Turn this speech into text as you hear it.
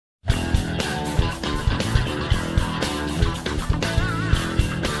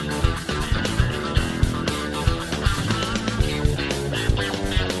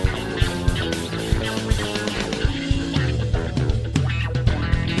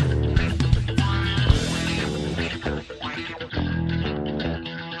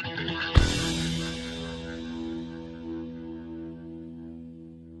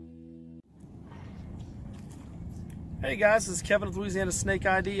Hey guys, this is Kevin with Louisiana Snake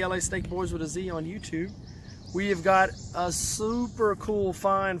ID, LA Snake Boys with a Z on YouTube. We have got a super cool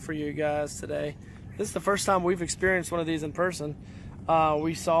find for you guys today. This is the first time we've experienced one of these in person.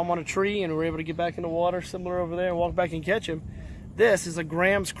 We saw him on a tree and we were able to get back in the water, similar over there, and walk back and catch him. This is a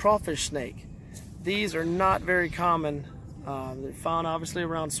Graham's crawfish snake. These are not very common. They're found obviously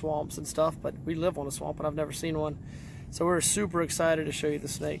around swamps and stuff, but we live on a swamp and I've never seen one. So we're super excited to show you the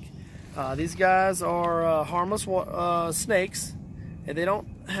snake. These guys are harmless snakes, and they don't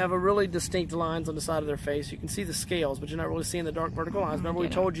have a really distinct lines on the side of their face. You can see the scales, but you're not really seeing the dark vertical lines. Remember we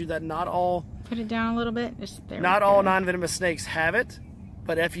told you that not all... Put it down a little bit. Not all non-venomous snakes have it,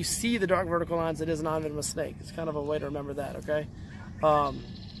 but if you see the dark vertical lines, it is a non-venomous snake. It's kind of a way to remember that, okay?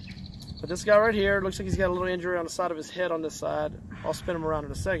 But this guy right here, looks like he's got a little injury on the side of his head on this side. I'll spin him around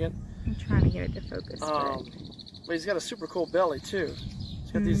in a second. I'm trying to get it to focus. But he's got a super cool belly too.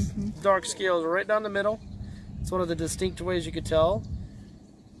 He's got these dark scales right down the middle. It's one of the distinct ways you could tell.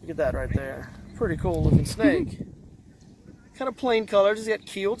 Look at that right there. Pretty cool looking snake. Kind of plain colors. He's got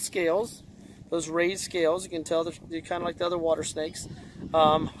keeled scales. Those raised scales, you can tell they're kind of like the other water snakes.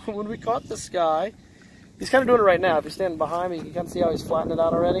 When we caught this guy, he's kind of doing it right now. If you're standing behind me, you can kind of see how he's flattening it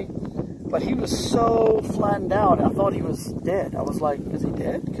out already. But he was so flattened out, I thought he was dead. I was like, is he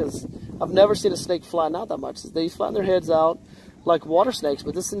dead? Because I've never seen a snake flatten out that much. They flatten their heads out like water snakes,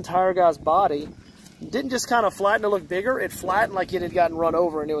 but this entire guy's body didn't just kind of flatten to look bigger. It flattened like it had gotten run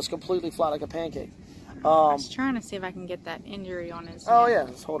over, and it was completely flat like a pancake. I was trying to see if I can get that injury on his neck. Oh yeah,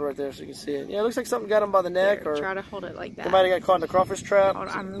 let's hold it right there so you can see it. Yeah, it looks like something got him by the neck. There, or try to hold it like that. Somebody got caught in the crawfish trap. Hold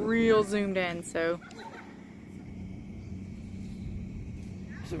on, I'm real zoomed in, so...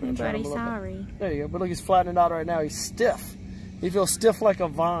 Anybody sorry. There you go. But look, he's flattening out right now. He's stiff. He feels stiff like a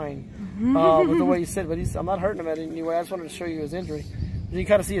vine with the way he's sitting. But I'm not hurting him in any way. I just wanted to show you his injury. You can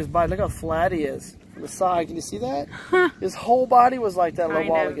kind of see his body. Look how flat he is from the side. Can you see that? His whole body was like that a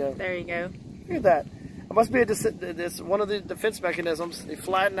little while ago. There you go. Look at that. It must be one of the defense mechanisms. They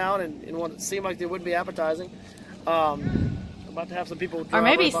flatten out and want it to seem like they wouldn't be appetizing. I'm about to have some people drive. Or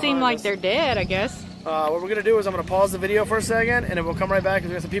maybe seem like they're dead, I guess. What we're going to do is I'm going to pause the video for a second, and then we'll come right back because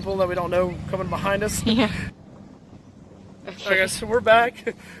we got some people that we don't know coming behind us. Yeah. Okay, so we're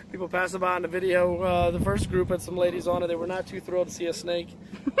back. People passing by in the video. The first group had some ladies on it. They were not too thrilled to see a snake.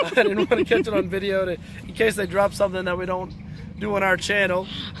 I didn't want to catch it on video in case they drop something that we don't do on our channel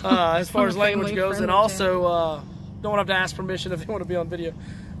as far as language goes, and also don't have to ask permission if they want to be on video.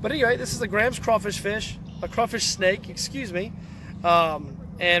 But anyway, this is a Graham's crawfish snake, excuse me.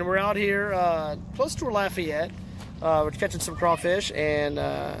 And we're out here close to Lafayette. We're catching some crawfish, and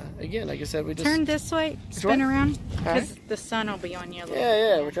again, like I said, we just turn this way, spin around, because the sun will be on you a little bit.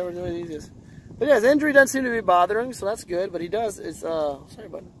 Yeah, whichever way it is. But yeah, his injury doesn't seem to be bothering, so that's good. But he does sorry,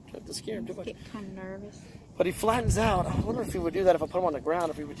 bud, I have to scare him too much. Get kind of nervous. But he flattens out. I wonder if he would do that if I put him on the ground,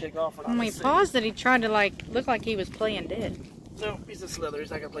 if he would take off or not. When we paused it, he tried to look like he was playing dead. No, he's a slither.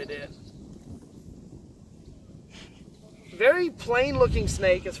 He's not gonna play dead. Very plain looking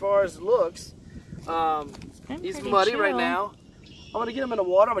snake as far as looks. He's muddy right now. I'm going to get him in the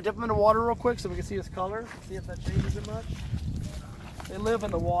water. I'm going to dip him in the water real quick so we can see his color. See if that changes it much. They live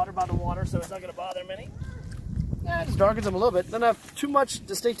in the water, by the water, so it's not going to bother him any. Yeah, it just darkens him a little bit. Doesn't have too much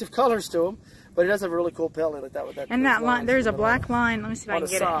distinctive colors to him, but he does have a really cool belly like that. With that. And that line, there's a black line. Let me see if I can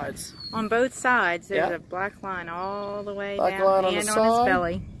get it. On both sides, there's a black line all the way down line and on his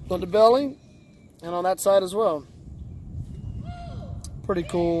belly. On the belly, and on that side as well. Pretty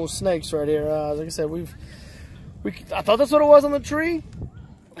cool snakes right here. Like I said, I thought that's what it was on the tree,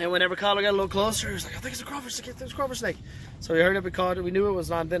 and whenever Kyler got a little closer, he was like, "I think it's a crawfish. It's a crawfish snake." So we hurried up and caught it. We knew it was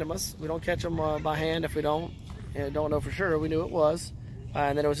non-venomous. We don't catch them by hand if we don't know for sure. We knew it was,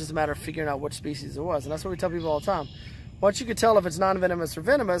 and then it was just a matter of figuring out which species it was. And that's what we tell people all the time. Once you can tell if it's non-venomous or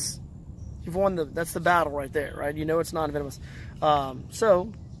venomous, you've won that's the battle right there, right? You know it's non-venomous.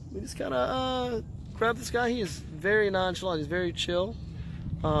 So we just kind of grabbed this guy. He is very nonchalant. He's very chill.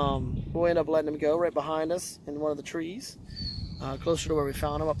 We'll end up letting him go right behind us in one of the trees, closer to where we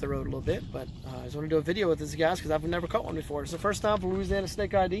found him, up the road a little bit. But I just want to do a video with these guys because I've never caught one before. It's the first time for Louisiana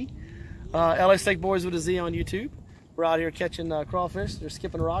Snake ID, LA Snake Boys with a Z on YouTube. We're out here catching crawfish. They're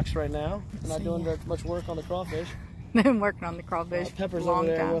skipping rocks right now. They're not doing that much work on the crawfish. They've been working on the crawfish Pepper's a long over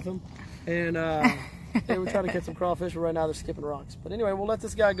there time. with them. And we're trying to catch some crawfish, but right now they're skipping rocks. But anyway, we'll let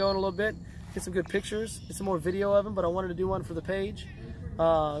this guy go in a little bit, get some good pictures, get some more video of him, but I wanted to do one for the page.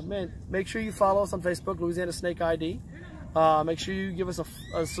 Man, make sure you follow us on Facebook, Louisiana Snake ID. Make sure you give us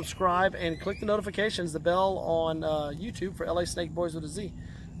a subscribe and click the notifications, the bell on YouTube for LA Snake Boys with a Z.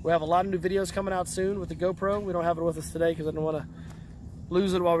 We have a lot of new videos coming out soon with the GoPro. We don't have it with us today because I don't want to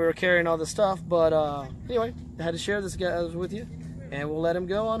lose it while we were carrying all this stuff. But anyway, I had to share this guys with you, and we'll let him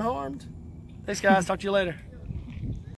go unharmed. Thanks, guys. Talk to you later.